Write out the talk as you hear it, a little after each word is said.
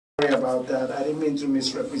Sorry about that. I didn't mean to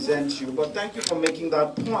misrepresent you, but thank you for making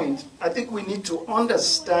that point. I think we need to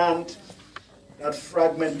understand that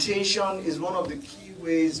fragmentation is one of the key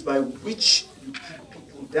ways by which you keep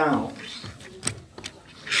people down.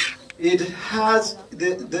 It has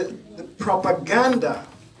the propaganda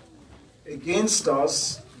against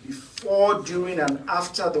us before, during, and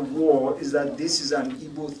after the war is that this is an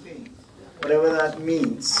Igbo thing, whatever that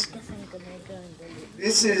means.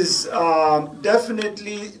 This is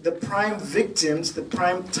definitely the prime victims, the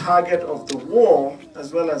prime target of the war,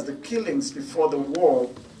 as well as the killings before the war,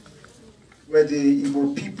 were the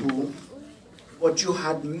Igbo people. But you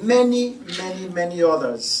had many, many, many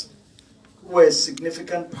others who were a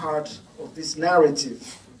significant part of this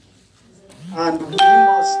narrative. And we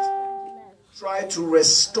must try to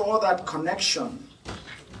restore that connection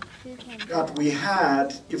that we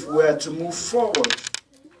had if we were to move forward.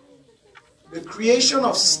 The creation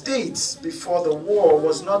of states before the war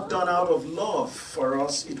was not done out of love for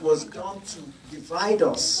us. It was done to divide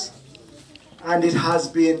us. And it has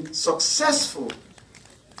been successful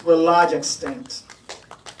to a large extent.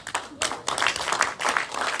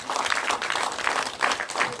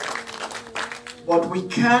 But we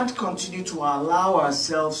can't continue to allow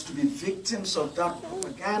ourselves to be victims of that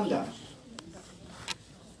propaganda.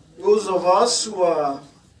 Those of us who are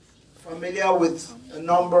familiar with a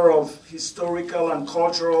number of historical and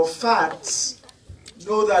cultural facts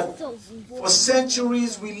know that for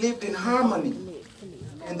centuries we lived in harmony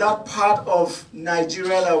in that part of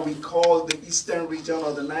Nigeria that we call the Eastern region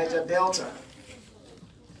or the Niger Delta.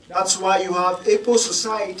 That's why you have Epo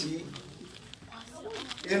society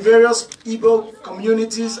in various Igbo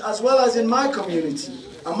communities as well as in my community.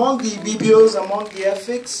 Among the Ibibios, among the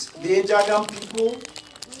Effiks, the Ejagam people,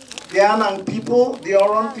 the Anang people, the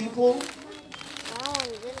Oron people.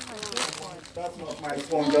 That's not my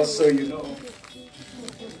phone, just so you know.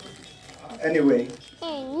 Anyway,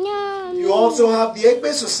 you also have the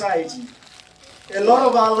Ekpe society. A lot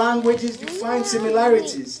of our languages define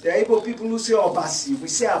similarities. The Igbo people who say Obasi, we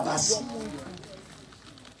say Abasi.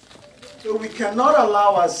 So we cannot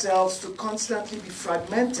allow ourselves to constantly be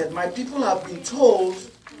fragmented. My people have been told,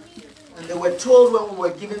 and they were told when we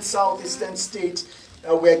were given Southeastern states,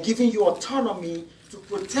 that we are giving you autonomy to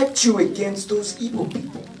protect you against those Igbo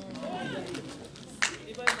people.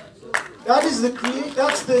 That is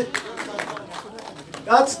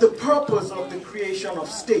that's the purpose of the creation of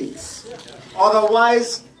states.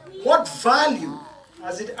 Otherwise, what value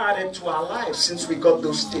has it added to our lives since we got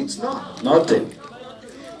those states? Nothing.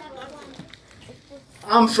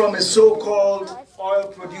 I'm from a so-called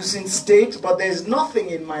oil-producing state, but there's nothing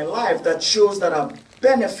in my life that shows that I've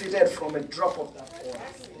benefited from a drop of that oil.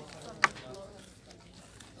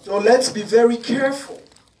 So let's be very careful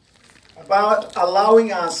about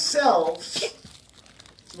allowing ourselves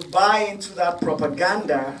to buy into that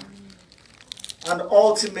propaganda and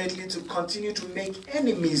ultimately to continue to make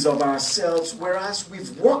enemies of ourselves, whereas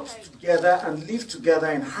we've worked together and lived together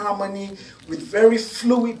in harmony with very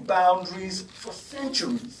fluid boundaries for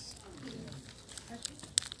centuries.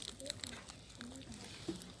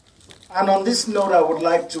 And on this note, I would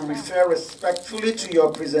like to refer respectfully to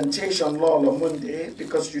your presentation, Lolo Munde,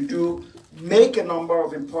 because you do make a number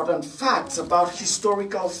of important facts about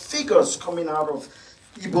historical figures coming out of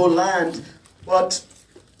Igbo land, but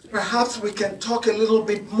perhaps we can talk a little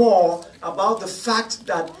bit more about the fact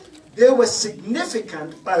that they were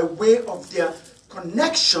significant by way of their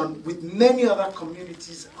connection with many other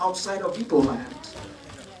communities outside of Igbo land.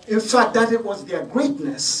 In fact, that it was their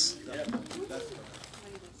greatness.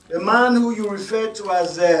 The man who you referred to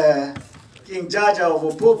as King Jaja of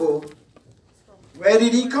Opobo, where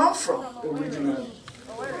did he come from originally?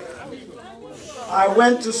 I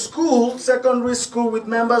went to school, secondary school, with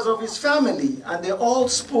members of his family, and they all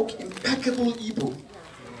spoke impeccable Igbo.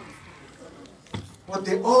 But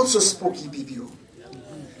they also spoke Ibibio.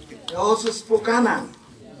 They also spoke Anan.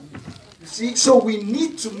 You see, so we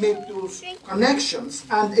need to make those connections.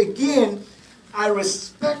 And again, I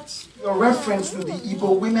respect your reference to the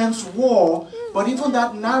Igbo Women's War, but even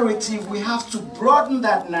that narrative, we have to broaden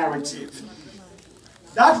that narrative.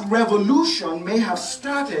 That revolution may have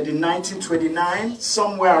started in 1929,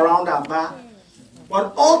 somewhere around Aba,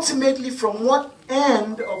 but ultimately from what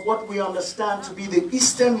end of what we understand to be the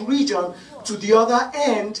eastern region to the other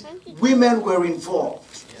end, women were involved.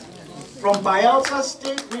 From Bayelsa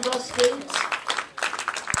State, River State,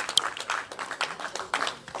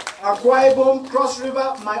 Akwa Ibom, Cross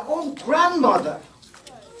River, my own grandmother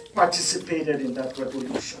participated in that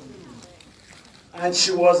revolution. And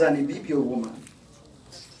she was an Ibibio woman.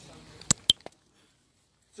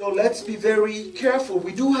 So let's be very careful.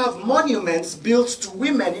 We do have monuments built to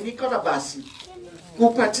women in Ikorabasi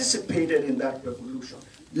who participated in that revolution.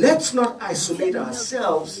 Let's not isolate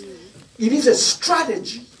ourselves. It is a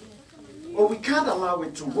strategy, but we can't allow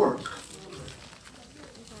it to work.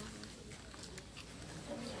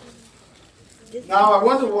 Now, I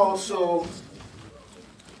want to also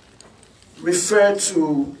refer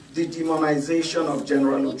to the demonization of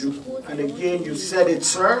General Ojukwu. And again, you said it,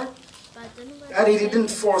 sir, that he didn't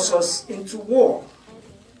force us into war.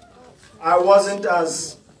 I wasn't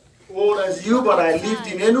as old as you, but I lived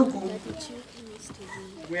in Enugu.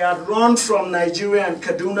 We had run from Nigeria and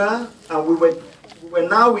Kaduna, and we were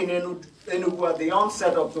now in Enugu at the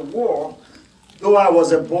onset of the war. Though I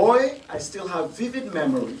was a boy, I still have vivid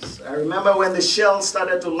memories. I remember when the shells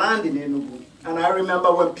started to land in Enugu, and I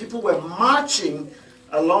remember when people were marching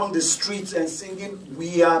along the streets and singing,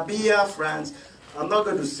 "We are Biafrans." I'm not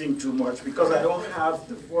going to sing too much because I don't have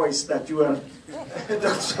the voice that you and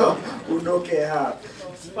Dr. Unoke have.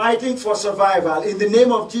 Fighting for survival. In the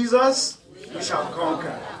name of Jesus, we shall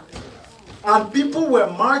conquer. And people were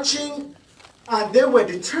marching, and they were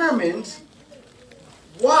determined.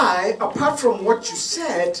 Why? Apart from what you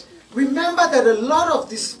said, remember that a lot of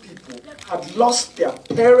these people had lost their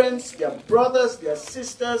parents, their brothers, their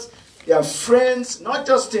sisters, their friends, not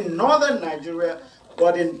just in northern Nigeria,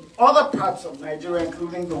 but in other parts of Nigeria,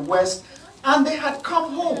 including the West, and they had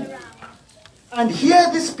come home. And here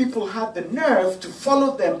these people had the nerve to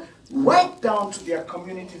follow them right down to their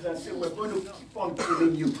communities and say, "We're going to keep on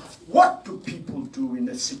killing you." What do people do in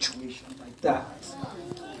a situation like that?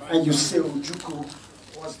 And you say Ojukwu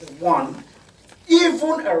was the one.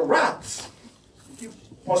 Even a rat, if you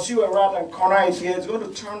pursue a rat and corner it here, it's going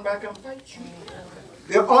to turn back and fight you.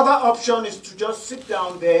 The other option is to just sit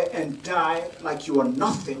down there and die like you are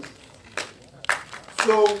nothing.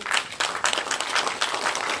 So,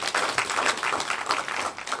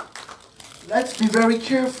 let's be very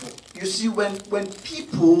careful. You see, when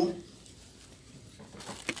people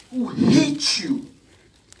who hate you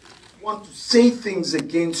want to say things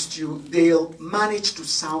against you, they'll manage to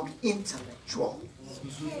sound intellectual.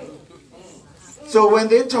 So when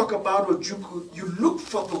they talk about Ojukwu, you look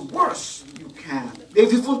for the worst you can.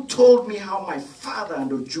 They've even told me how my father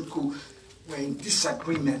and Ojukwu were in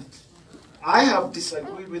disagreement. I have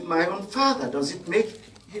disagreed with my own father. Does it make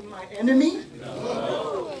him my enemy?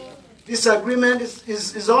 No. Disagreement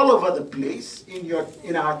is all over the place.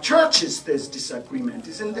 In our churches, there's disagreement,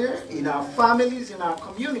 isn't there? In our families, in our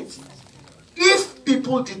communities. If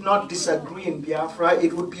people did not disagree in Biafra,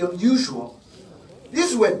 it would be unusual.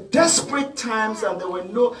 These were desperate times, and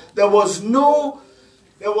there was no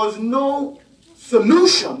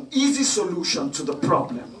solution, easy solution to the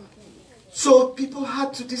problem. So people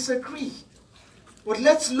had to disagree. But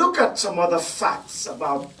let's look at some other facts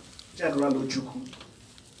about General Ojukwu.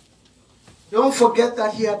 Don't forget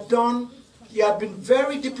that he had been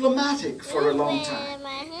very diplomatic for a long time.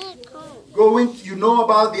 You know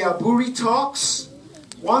about the Aburi talks?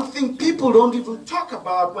 One thing people don't even talk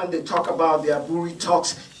about when they talk about the Aburi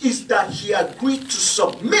talks is that he agreed to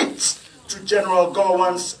submit to General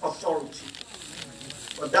Gowon's authority.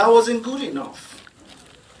 But that wasn't good enough.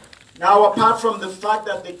 Now, apart from the fact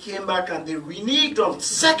that they came back and they reneged on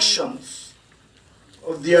sections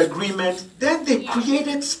of the agreement, then they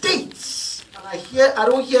created states. And I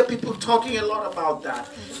don't hear people talking a lot about that.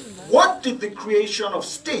 What did the creation of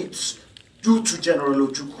states do to General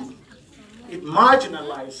Ojukwu? It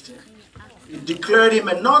marginalized him. It declared him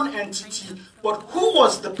a non-entity. But who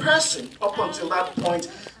was the person up until that point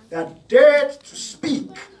that dared to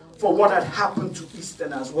speak for what had happened to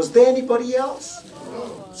Easterners? Was there anybody else?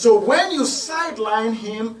 So when you sideline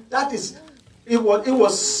him, it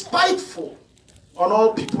was spiteful on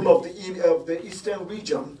all people of the Eastern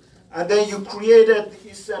region. And then you created the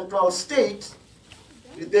East Central State.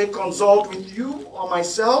 Did they consult with you or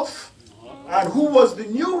myself? And who was the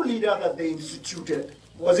new leader that they instituted?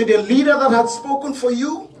 Was it a leader that had spoken for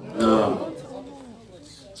you? No.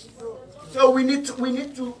 So we need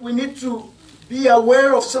to be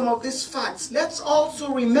aware of some of these facts. Let's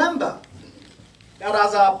also remember that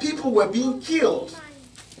as our people were being killed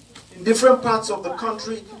in different parts of the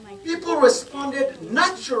country, people responded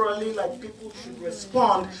naturally like people should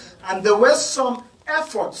respond, and there were some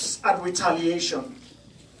efforts at retaliation.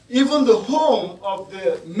 Even the home of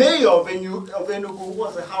the mayor of Enugu, who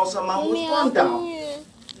was a Hausa man, was burned down.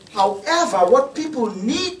 However, what people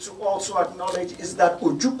need to also acknowledge is that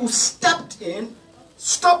Ojukwu stepped in,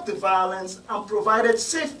 stopped the violence, and provided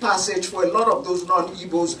safe passage for a lot of those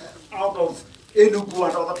non-Igbos out of Enugu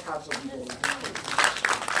and other parts of the world.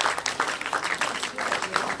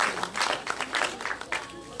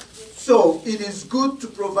 So it is good to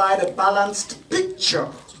provide a balanced picture.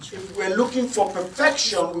 If we're looking for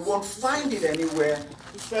perfection, we won't find it anywhere,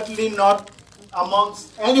 certainly not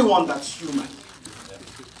amongst anyone that's human.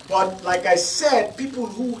 But like I said, people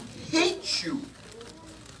who hate you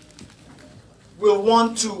will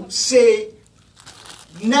want to say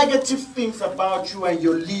negative things about you and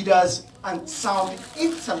your leaders and sound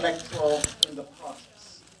intellectual in the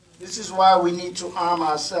process. This is why we need to arm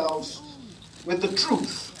ourselves with the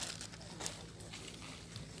truth.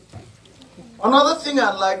 Another thing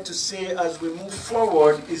I'd like to say as we move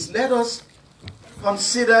forward is let us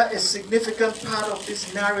consider a significant part of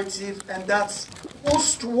this narrative, and that's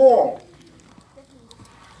post-war.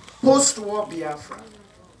 Post-war Biafra.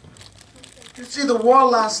 You see, the war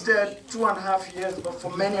lasted 2.5 years, but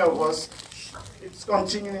for many of us, it's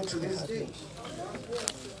continuing to this day.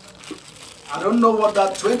 I don't know what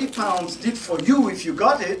that 20 pounds did for you if you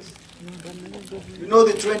got it. You know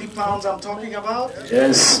the 20 pounds I'm talking about?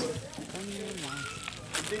 Yes.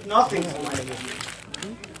 It did nothing for my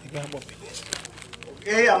family.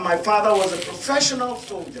 Okay, and my father was a professional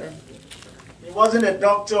soldier. He wasn't a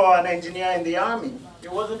doctor or an engineer in the army. He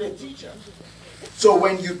wasn't a teacher. So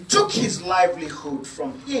when you took his livelihood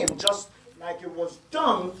from him, just like it was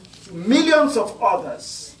done to millions of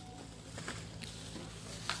others,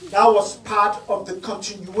 that was part of the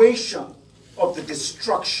continuation of the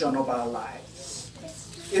destruction of our lives.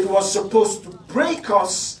 It was supposed to break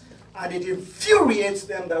us, and it infuriates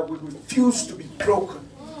them that we refuse to be broken.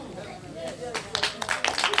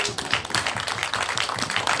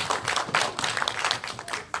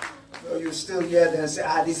 So you still hear them say,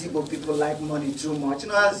 these Igbo people like money too much. You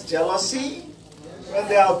know, that's jealousy. When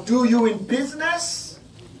they outdo you in business,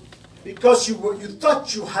 because you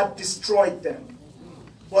thought you had destroyed them.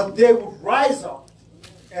 But they would rise up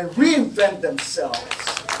and reinvent themselves.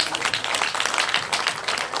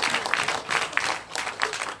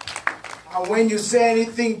 And when you say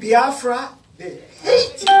anything Biafra, they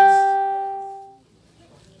hate it.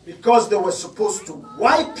 Because they were supposed to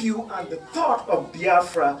wipe you and the thought of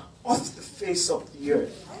Biafra off the face of the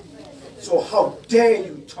earth. So how dare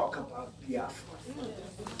you talk about Biafra?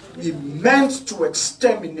 We meant to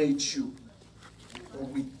exterminate you, but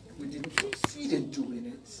we didn't succeed in doing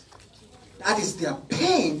it. That is their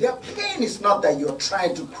pain. Their pain is not that you're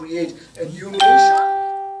trying to create a new nation.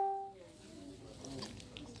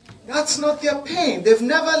 That's not their pain. They've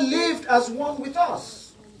never lived as one with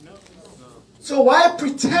us. So why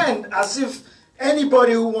pretend as if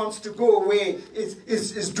anybody who wants to go away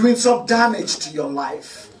is doing some damage to your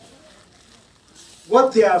life?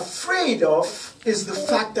 What they're afraid of is the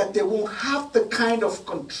fact that they won't have the kind of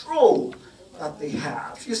control that they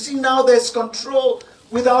have. You see, now there's control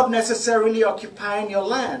without necessarily occupying your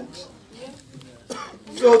land.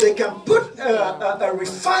 So they can put a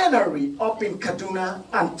refinery up in Kaduna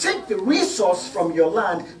and take the resource from your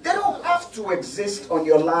land. They don't have to exist on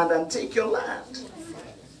your land and take your land.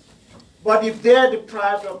 But if they're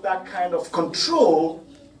deprived of that kind of control,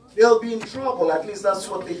 they'll be in trouble. At least that's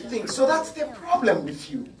what they think. So that's their problem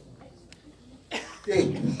with you.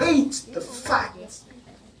 They hate the fact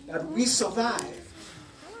that we survive.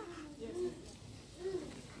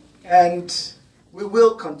 And we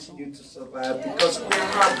will continue to survive because we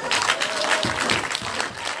have.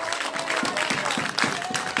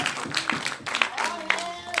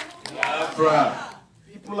 Biafra.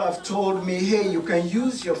 People have told me, hey, you can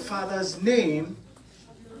use your father's name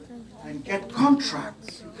and get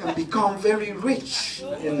contracts. You can become very rich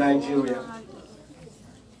in Nigeria.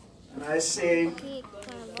 And I say,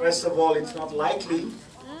 first of all, it's not likely.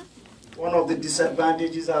 One of the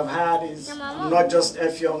disadvantages I've had is I'm not just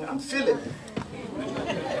Effiong, I'm Philip.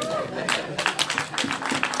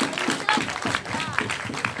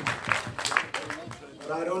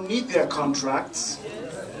 But I don't need their contracts.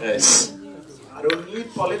 Yes. I don't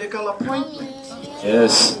need political appointments.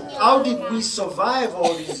 Yes. How did we survive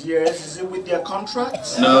all these years? Is it with their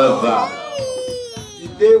contracts? Never.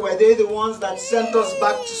 Were they the ones that sent us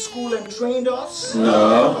back to school and trained us?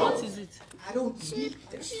 No. I don't need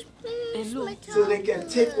them. So they can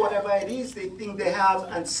take whatever it is they think they have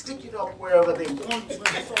and stick it up wherever they want to.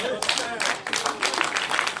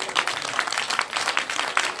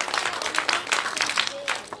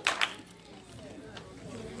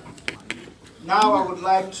 Now I would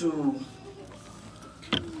like to,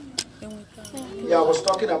 I was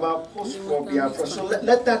talking about post-war Biafra, so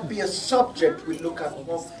let that be a subject we look at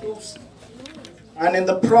more closely. And in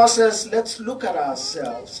the process, let's look at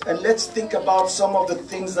ourselves and let's think about some of the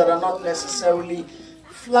things that are not necessarily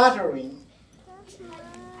flattering,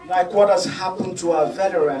 like what has happened to our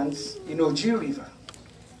veterans in Oji River.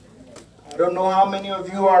 I don't know how many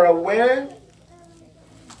of you are aware,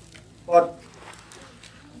 but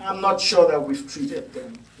I'm not sure that we've treated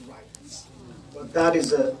them right. But that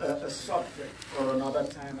is a subject for another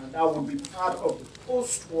time, and that would be part of the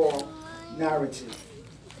post-war narrative.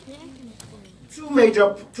 Two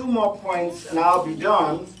more points, and I'll be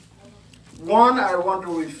done. One, I want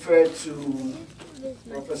to refer to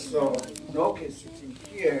Professor Noke sitting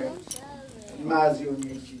here, and Mazi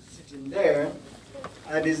Onyeki sitting there.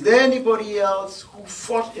 And is there anybody else who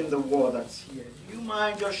fought in the war that's here? Do you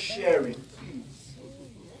mind just sharing, please?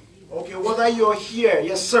 Okay, whether you're here,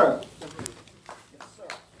 yes, sir. Yes, sir.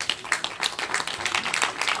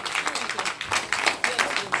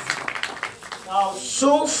 Now,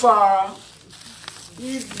 so far,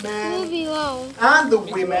 these men and the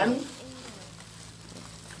women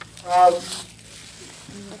have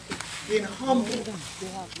been humble.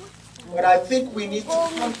 But I think we need to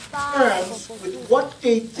come to terms with what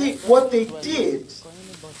they did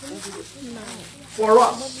for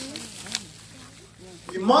us.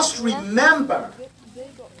 We must remember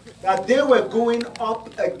that they were going up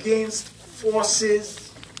against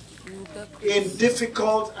forces in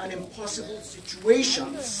difficult and impossible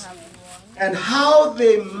situations, and how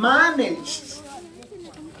they managed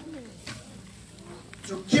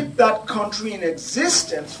to keep that country in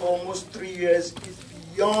existence for almost 3 years is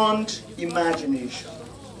beyond imagination.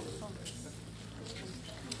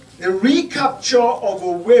 The recapture of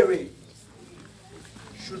Owerri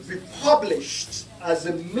should be published as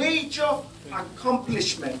a major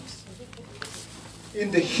accomplishment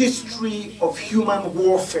in the history of human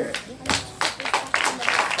warfare.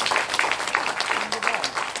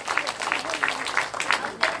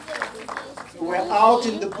 We were out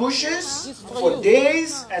in the bushes for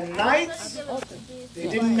days and nights. They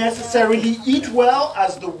didn't necessarily eat well.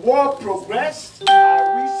 As the war progressed,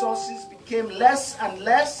 our resources became less and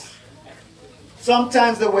less.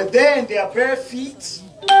 Sometimes they were there in their bare feet.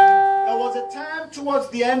 There was a time towards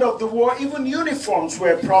the end of the war, even uniforms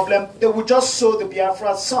were a problem. They would just sew the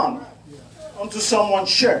Biafra sun onto someone's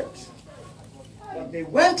shirt. But they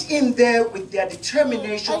went in there with their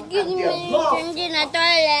determination and their love.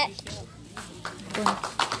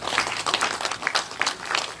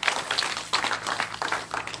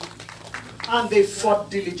 And they fought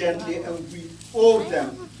diligently, and we owe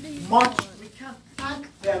them much. We can't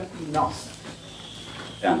thank them enough.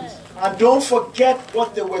 Thanks. And don't forget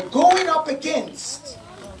what they were going up against.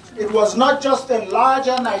 It was not just a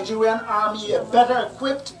larger Nigerian army, a better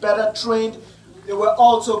equipped, better trained. They were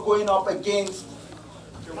also going up against.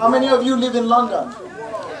 How many of you live in London?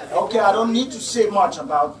 Okay, I don't need to say much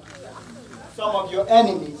about some of your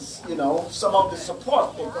enemies, you know, some of the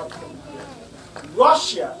support they got from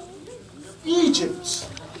Russia, Egypt.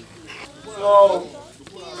 So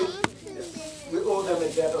we owe them a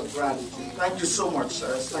debt of gratitude. Thank you so much,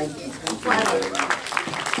 sir. Thank you. And finally,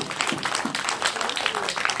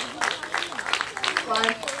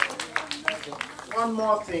 one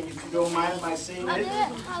more thing, if you don't mind my saying it.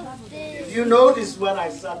 If you noticed when I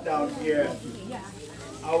sat down here,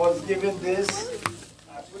 I was given this,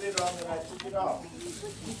 I put it on and I took it off.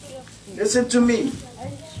 Listen to me.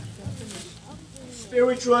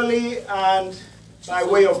 Spiritually and by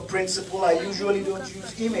way of principle, I usually don't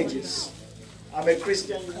use images. I'm a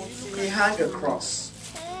Christian, you won't see me hang a cross.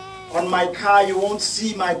 On my car, you won't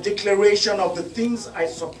see my declaration of the things I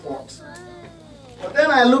support. But then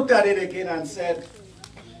I looked at it again and said,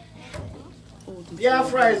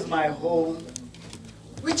 Biafra is my home.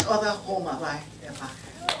 Which other home have I ever had?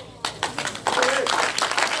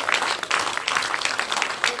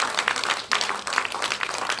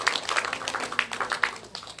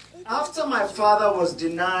 After my father was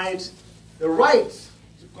denied the right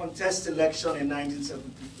to contest election in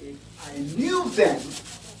 1978, I knew then,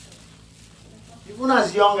 even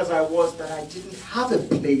as young as I was, that I didn't have a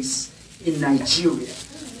place in Nigeria.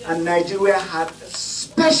 And Nigeria had a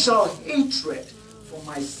special hatred for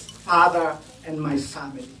my father and my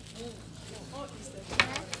family.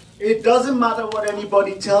 It doesn't matter what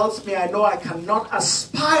anybody tells me, I know I cannot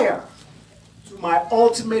aspire to my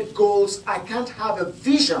ultimate goals. I can't have a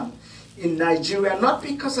vision in Nigeria, not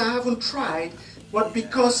because I haven't tried, but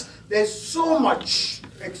because there's so much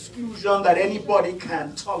exclusion that anybody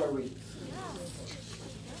can tolerate.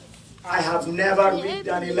 I have never rigged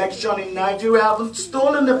an election in Nigeria. I haven't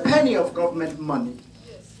stolen a penny of government money.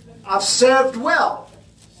 I've served well.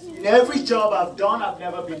 In every job I've done, I've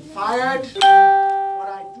never been fired. But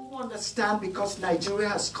I do understand, because Nigeria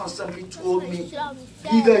has constantly told me,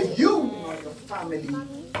 neither you nor your family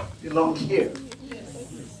belong here.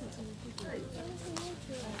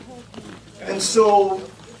 And so,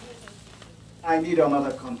 I need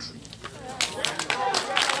another country.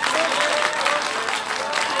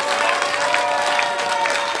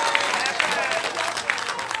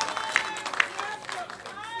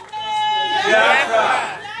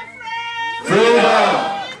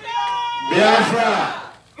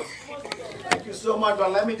 Biafra! Thank you so much,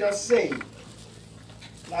 but let me just say,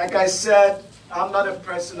 like I said, I'm not a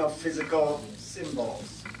person of physical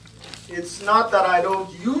symbols. It's not that I don't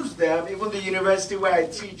use them. Even the university where I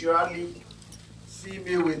teach, you hardly see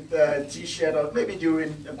me with a t-shirt, or maybe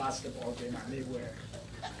during the basketball game I may wear.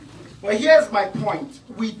 But here's my point.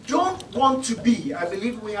 We don't want to be, I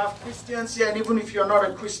believe we have Christians here, and even if you're not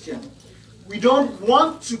a Christian, we don't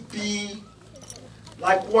want to be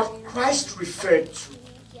like what Christ referred to.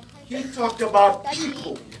 He talked about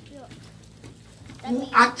people who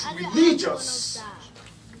act religious,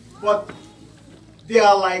 but they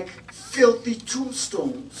are like filthy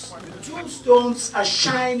tombstones. The tombstones are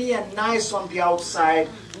shiny and nice on the outside,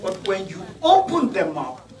 but when you open them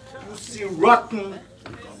up, you see rotten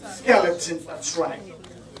skeletons. That's right.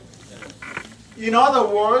 In other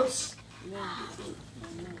words,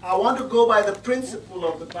 I want to go by the principle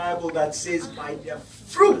of the Bible that says, by their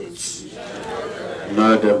fruits,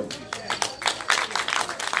 know them.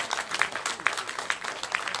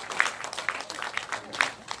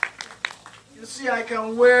 You see, I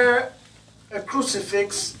can wear a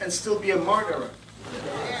crucifix and still be a murderer,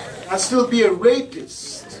 and still be a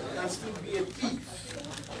rapist, and still be a thief.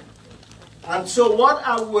 And so what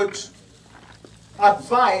I would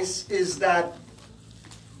advise is that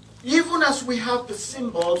even as we have the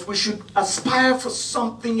symbols, we should aspire for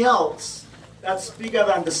something else that's bigger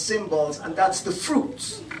than the symbols, and that's the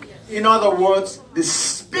fruits. In other words, the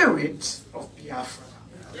spirit of Biafra.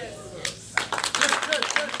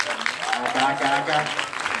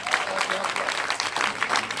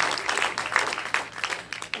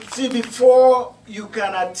 See, before you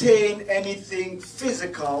can attain anything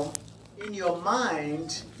physical, in your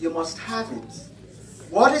mind, you must have it.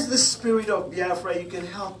 What is the spirit of Biafra? You can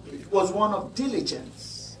help me. It was one of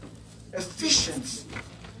diligence, efficiency.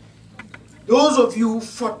 Those of you who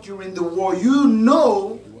fought during the war, you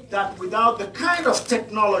know that without the kind of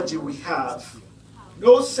technology we have,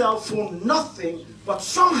 no cell phone, nothing, but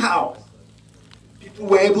somehow people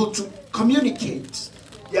were able to communicate.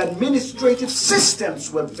 The administrative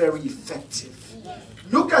systems were very effective.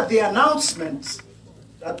 Look at the announcement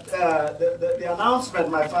that the announcement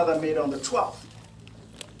my father made on the 12th.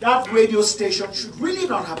 That radio station should really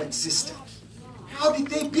not have existed. How did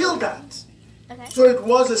they build that? Okay. So it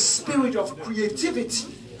was a spirit of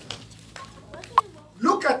creativity.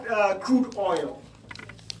 Look at crude oil.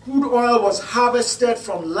 Crude oil was harvested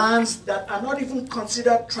from lands that are not even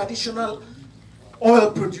considered traditional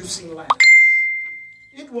oil-producing lands.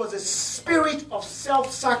 It was a spirit of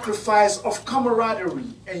self-sacrifice, of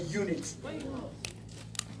camaraderie and unity.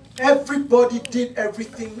 Everybody did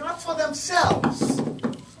everything, not for themselves,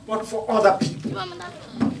 but for other people.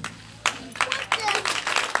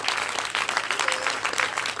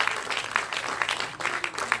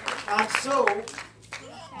 And so,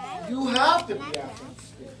 you have the Biafran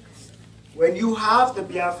spirit. When you have the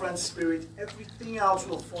Biafran spirit, everything else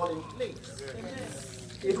will fall in place.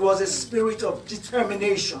 It was a spirit of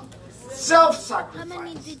determination,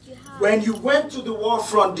 self-sacrifice. When you went to the war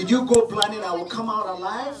front, did you go planning I will come out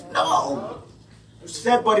alive? No. You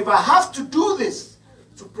said, but if I have to do this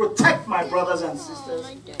to protect my brothers and sisters,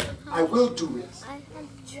 I will do it.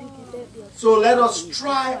 So let us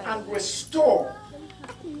try and restore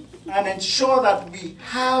and ensure that we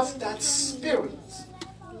have that spirit.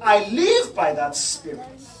 I live by that spirit.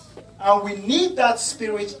 And we need that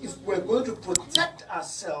spirit if we're going to protect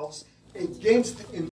ourselves against the